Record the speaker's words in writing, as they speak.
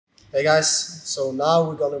Hey guys, so now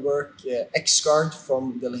we're gonna work X guard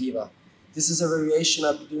from the Lahiva. This is a variation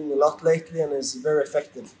I've been doing a lot lately and is very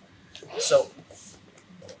effective. So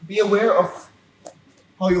be aware of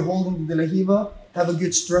how you're holding the Lahiva, have a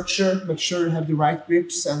good structure, make sure you have the right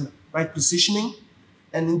grips and right positioning.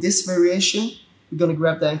 And in this variation, we're gonna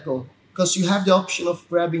grab the ankle because you have the option of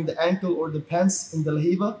grabbing the ankle or the pants in the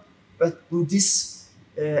Lahiva, but in this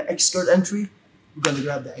X guard entry, we're gonna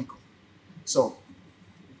grab the ankle. So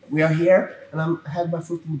we are here and I have my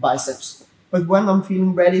foot in the biceps. But when I'm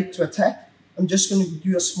feeling ready to attack, I'm just going to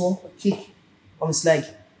do a small kick on his leg.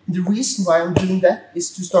 And the reason why I'm doing that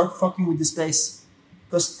is to start fucking with the space.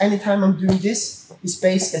 Because anytime I'm doing this, his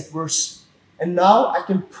space gets worse. And now I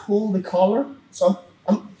can pull the collar. So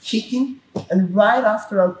I'm kicking, and right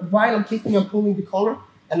after, while I'm kicking, I'm pulling the collar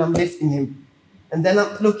and I'm lifting him. And then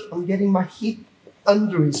I'm getting my hip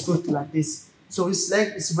under his foot like this. So his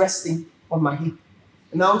leg is resting on my hip.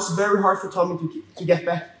 And now it's very hard for Tommy to get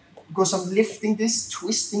back because I'm lifting this,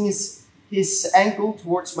 twisting his ankle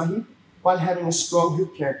towards my hip while having a strong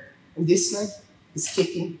hook here. And this leg is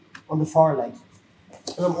kicking on the far leg.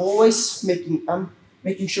 And I'm always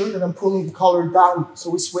making sure that I'm pulling the collar down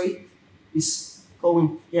so his weight is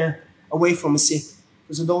going here away from his hip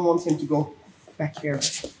because I don't want him to go back here.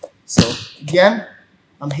 So again,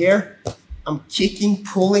 I'm here, I'm kicking,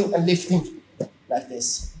 pulling and lifting like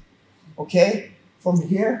this. Okay? From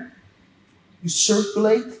here, you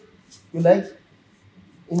circulate your leg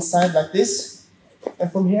inside like this.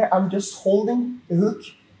 And from here, I'm just holding the hook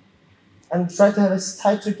and try to have as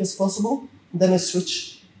tight hook as possible. And then I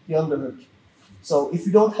switch the underhook. So if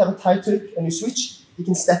you don't have a tight hook and you switch, you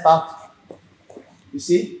can step out. You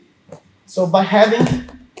see? So by having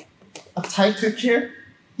a tight hook here,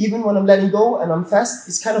 even when I'm letting go and I'm fast,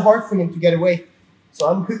 it's kind of hard for him to get away. So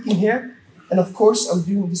I'm hooking here. And of course, I'm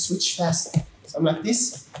doing the switch fast. So I'm like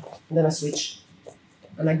this, and then I switch.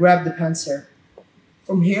 And I grab the pants here.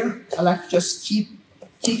 From here, I like to just keep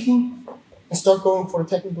kicking and start going for a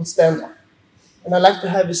technical stand-up. And I like to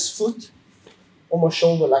have his foot on my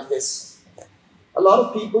shoulder like this. A lot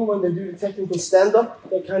of people, when they do the technical stand-up,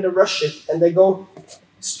 they kind of rush it and they go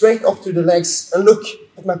straight up to the legs. And look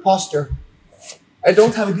at my posture. I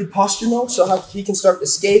don't have a good posture now, so he can start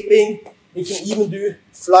escaping. He can even do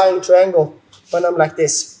flying triangle when I'm like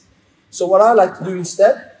this. So what I like to do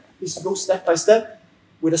instead is to go step by step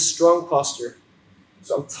with a strong posture.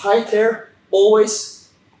 So I'm tight here, always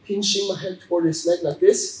pinching my head toward his leg like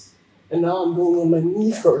this. And now I'm going on my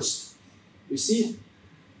knee first. You see?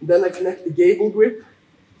 And then I connect the gable grip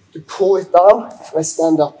to pull it down and I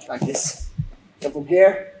stand up like this. And from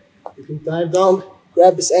here, you can dive down,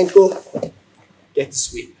 grab his ankle, get the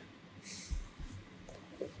sweep.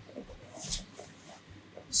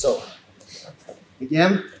 So,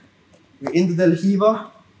 again, we're in the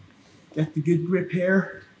Lahiva, get the good grip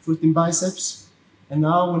here, foot in biceps. And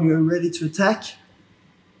now when you're ready to attack,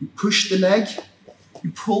 you push the leg,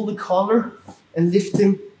 you pull the collar and lift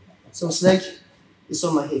him so his leg is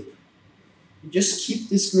on my hip. You just keep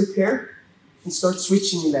this grip here and start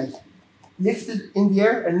switching your leg. Lift it in the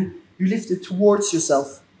air and you lift it towards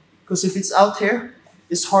yourself. Because if it's out here,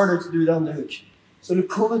 it's harder to do it on the hook. So you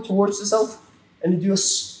pull it towards yourself and you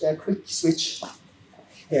do a quick switch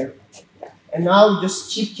here. And now you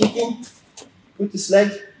just keep kicking, put this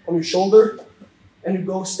leg on your shoulder, and you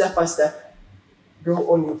go step by step.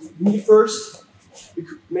 Go on your knee first,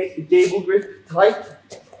 you make the gable grip tight,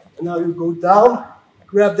 and now you go down,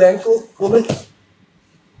 grab the ankle, pull it,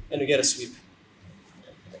 and you get a sweep.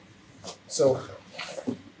 So,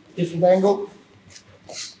 different angle.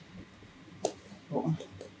 Boom.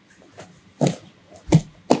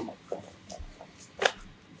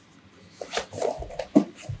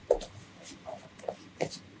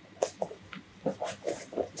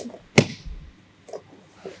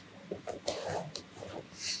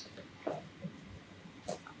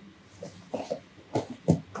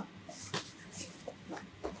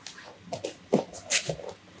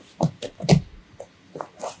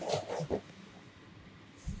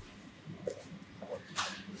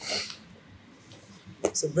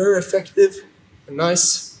 It's a very effective and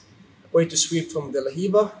nice way to sweep from the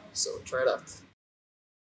Lahiva, so try it out.